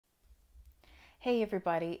Hey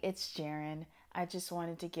everybody, it's Jaren. I just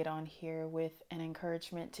wanted to get on here with an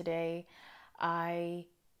encouragement today. I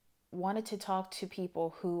wanted to talk to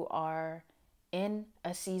people who are in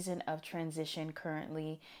a season of transition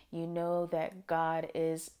currently. You know that God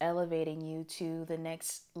is elevating you to the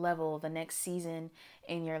next level, the next season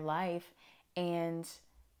in your life. And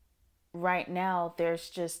right now, there's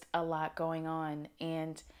just a lot going on.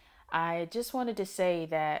 And I just wanted to say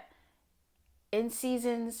that in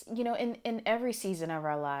seasons, in every season of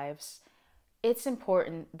our lives, it's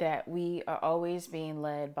important that we are always being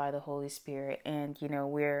led by the Holy Spirit and,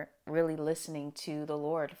 we're really listening to the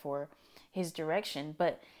Lord for his direction.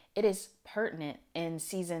 But it is pertinent in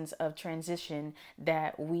seasons of transition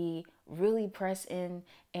that we really press in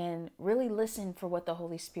and really listen for what the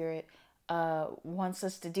Holy Spirit wants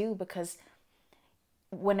us to do, because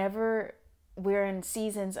whenever we're in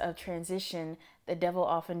seasons of transition, the devil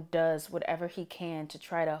often does whatever he can to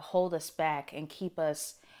try to hold us back and keep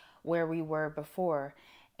us where we were before.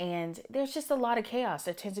 And there's just a lot of chaos.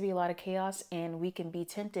 There tends to be a lot of chaos, and we can be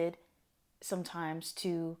tempted sometimes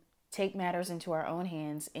to take matters into our own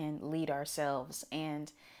hands and lead ourselves.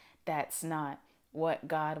 And that's not what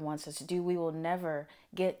God wants us to do. We will never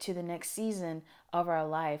get to the next season of our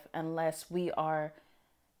life unless we are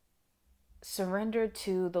surrendered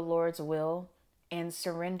to the Lord's will and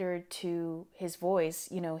surrendered to his voice,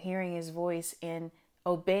 hearing his voice and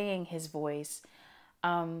obeying his voice.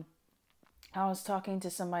 I was talking to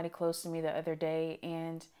somebody close to me the other day,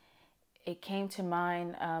 and it came to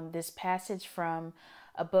mind this passage from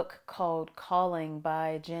a book called Calling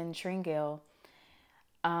by Jen Tringale.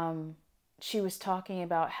 She was talking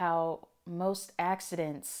about how most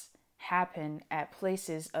accidents happen at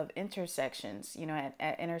places of intersections,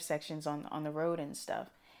 at intersections on the road and stuff.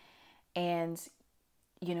 And,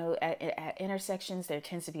 at intersections, there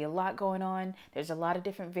tends to be a lot going on. There's a lot of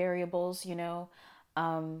different variables,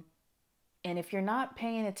 and if you're not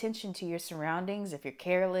paying attention to your surroundings, if you're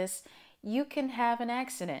careless, you can have an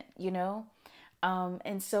accident.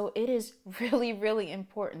 And so it is really, really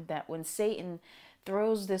important that when Satan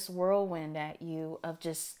throws this whirlwind at you of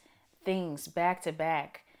just things back to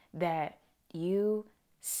back, that you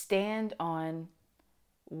stand on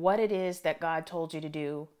what it is that God told you to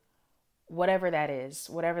do, whatever that is,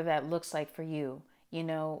 whatever that looks like for you,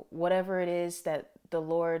 whatever it is that the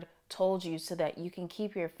Lord told you, so that you can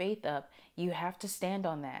keep your faith up. You have to stand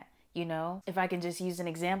on that. If I can just use an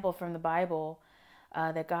example from the Bible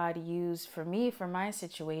that God used for me, for my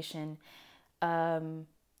situation, I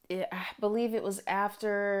believe it was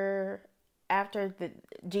after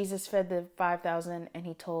Jesus fed the 5,000, and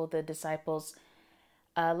he told the disciples,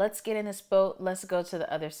 let's get in this boat, let's go to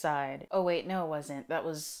the other side. Oh wait, no, it wasn't. That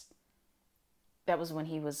was when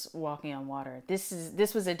he was walking on water. This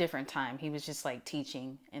was a different time. He was just like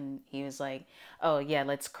teaching, and he was like, oh yeah,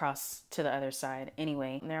 let's cross to the other side.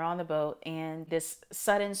 Anyway, they're on the boat, and this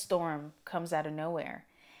sudden storm comes out of nowhere,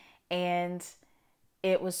 and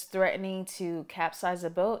it was threatening to capsize the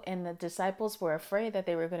boat, and the disciples were afraid that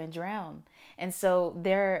they were going to drown. And so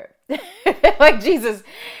they're like, Jesus,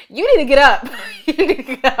 you need to get up. You need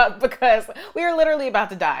to get up, because we are literally about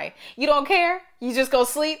to die. You don't care? You just go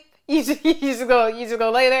sleep? You just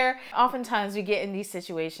go lay there? Oftentimes we get in these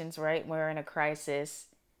situations, right? We're in a crisis,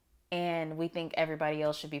 and we think everybody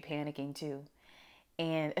else should be panicking too.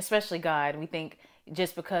 And especially God, we think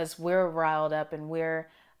just because we're riled up and we're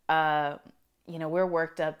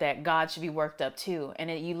worked up, that God should be worked up too. And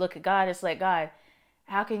you look at God, it's like, God,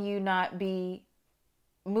 how can you not be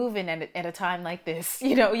moving at a time like this?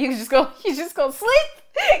 You just go sleep,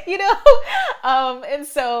 and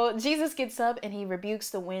so Jesus gets up and he rebukes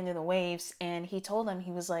the wind and the waves, and he told them,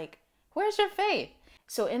 he was like, where's your faith?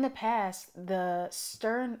 So in the past, the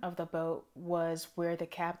stern of the boat was where the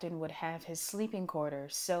captain would have his sleeping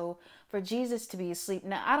quarters. So for Jesus to be asleep,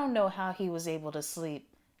 now I don't know how he was able to sleep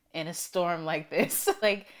in a storm like this.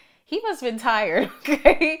 Like, he must have been tired.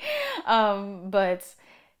 Okay. But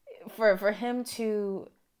for him to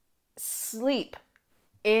sleep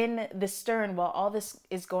in the stern while all this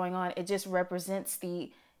is going on, it just represents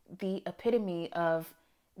the epitome of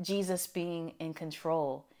Jesus being in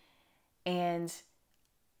control. And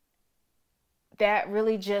that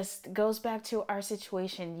really just goes back to our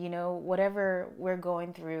situation. Whatever we're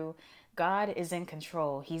going through, God is in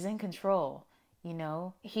control. He's in control.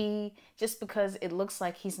 He, just because it looks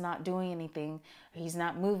like he's not doing anything, he's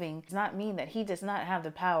not moving, does not mean that he does not have the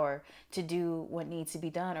power to do what needs to be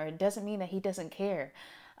done, or it doesn't mean that he doesn't care.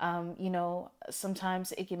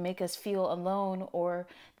 Sometimes it can make us feel alone, or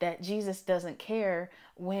that Jesus doesn't care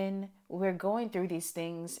when we're going through these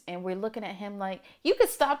things and we're looking at him like, you could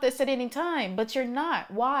stop this at any time, but you're not.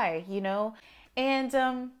 Why?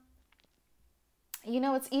 And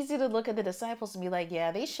it's easy to look at the disciples and be like,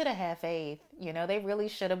 yeah, they should have had faith. They really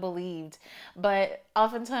should have believed. But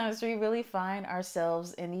oftentimes we really find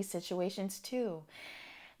ourselves in these situations too.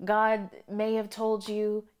 God may have told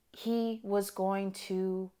you he was going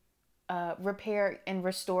to repair and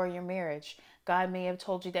restore your marriage. God may have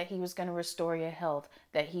told you that he was going to restore your health,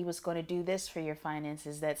 that he was going to do this for your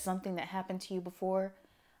finances, that something that happened to you before,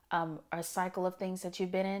 a cycle of things that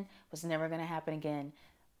you've been in, was never going to happen again.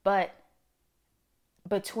 But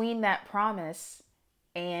between that promise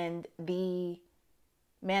and the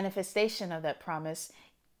manifestation of that promise,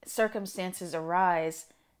 circumstances arise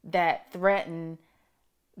that threaten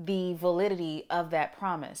the validity of that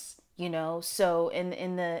promise. So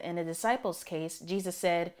in the disciples case, Jesus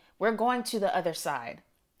said, we're going to the other side.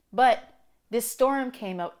 But this storm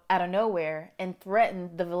came up out of nowhere and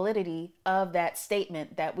threatened the validity of that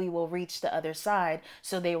statement that we will reach the other side.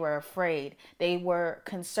 So they were afraid. They were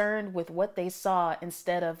concerned with what they saw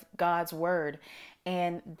instead of God's word.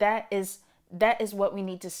 And that is what we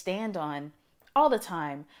need to stand on all the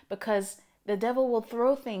time, because the devil will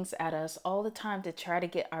throw things at us all the time to try to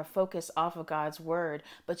get our focus off of God's word.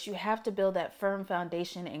 But you have to build that firm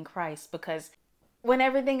foundation in Christ, because when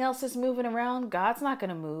everything else is moving around, God's not going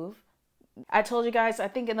to move. I told you guys, I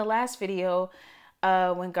think in the last video,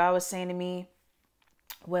 when God was saying to me,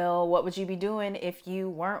 well, what would you be doing if you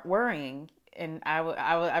weren't worrying? And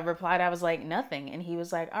I replied, I was like, nothing. And he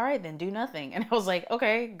was like, all right, then do nothing. And I was like,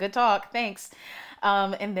 okay, good talk. Thanks.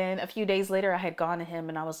 And then a few days later, I had gone to him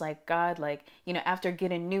and I was like, God, like, after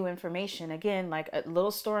getting new information again, like a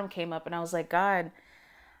little storm came up and I was like, God,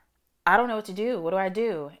 I don't know what to do. What do I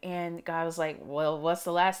do? And God was like, well, what's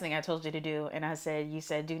the last thing I told you to do? And I said, you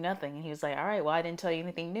said do nothing. And he was like, all right, well, I didn't tell you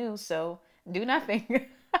anything new, so do nothing.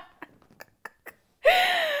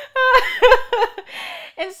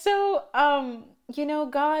 And so,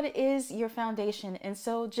 God is your foundation. And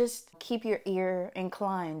so just keep your ear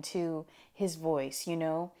inclined to his voice,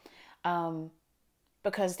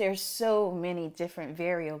 because there's so many different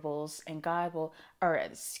variables, and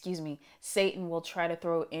Satan will try to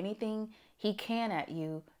throw anything he can at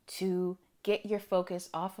you to get your focus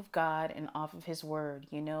off of God and off of his word,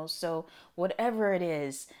 So whatever it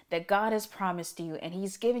is that God has promised you and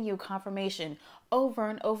he's given you confirmation over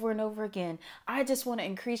and over and over again, I just want to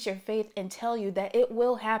increase your faith and tell you that it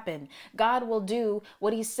will happen. God will do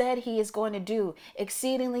what he said he is going to do,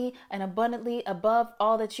 exceedingly and abundantly above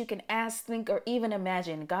all that you can ask, think, or even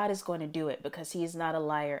imagine. God is going to do it because he is not a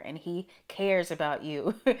liar and he cares about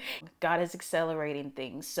you. God is accelerating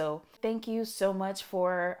things. So thank you so much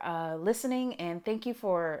for listening, and thank you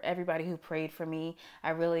for everybody who prayed for me. I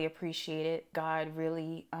really appreciate it. God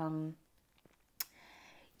really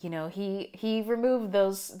he removed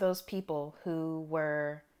those people who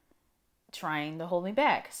were trying to hold me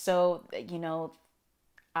back. So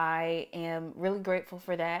I am really grateful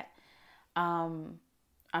for that. I'm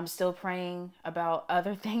still praying about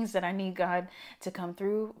other things that I need God to come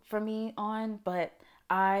through for me on, but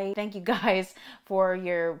I thank you guys for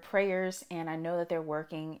your prayers, and I know that they're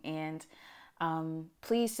working. And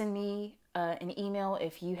please send me an email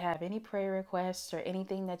if you have any prayer requests or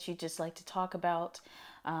anything that you just like to talk about,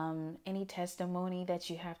 any testimony that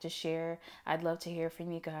you have to share. I'd love to hear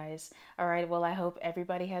from you guys. All right, well, I hope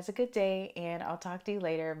everybody has a good day, and I'll talk to you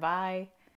later. Bye.